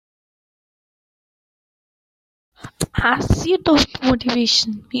As you know,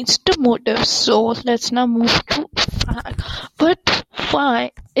 motivation means to motive. So let's now move to fact. But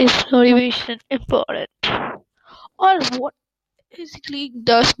why is motivation important? Or what basically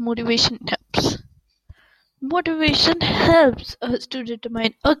does motivation helps? Motivation helps us to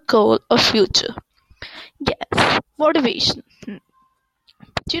determine a goal or future. Yes, motivation.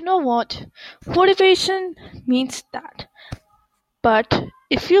 Do you know what? Motivation means that. But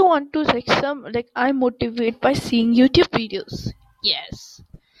if you want to I motivate by seeing YouTube videos. Yes.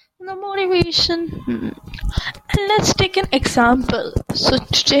 The motivation. And let's take an example. So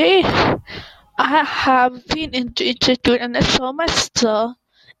today I have been into institute and I saw my sir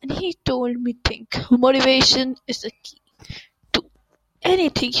and he told me think motivation is the key to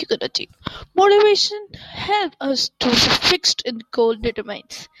anything you can achieve. Motivation helps us to be fixed in goal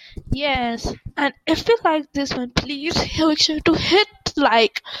determines. Yes, and if you like this one, please make sure to hit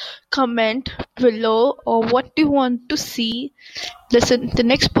like, comment below or what you want to see. Listen to the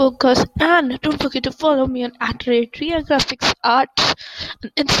next podcast and don't forget to follow me on @Ria Graphics Art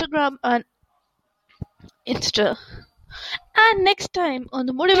on Instagram and Insta. And next time on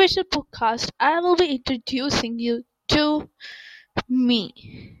the Motivation Podcast, I will be introducing you to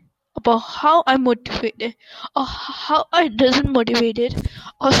me about how I'm motivated or how I doesn't motivated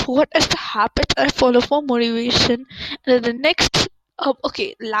or what is the habit I follow for motivation. And then the next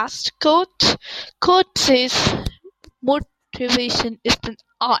last quote says motivation is an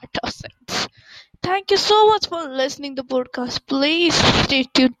art of sense. Thank you so much for listening to the podcast. Please stay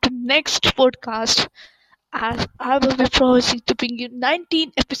tuned to next podcast as I will be promising to bring you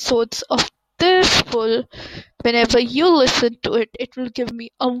 19 episodes of this full. Whenever you listen to it, it will give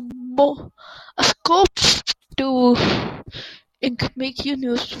me a scope to make you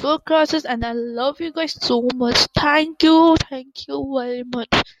new podcasts. And I love you guys so much. Thank you very much.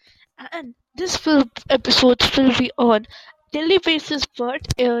 And this episodes will be on daily basis, but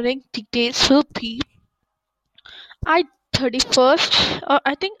airing details will be I 31st, or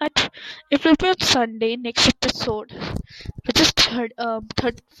I think it will be on Sunday next episode, which is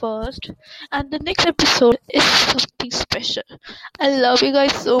 31st, and the next episode is something special. I love you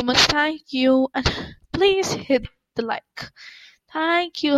guys so much. Thank you, and please hit the like. Thank you.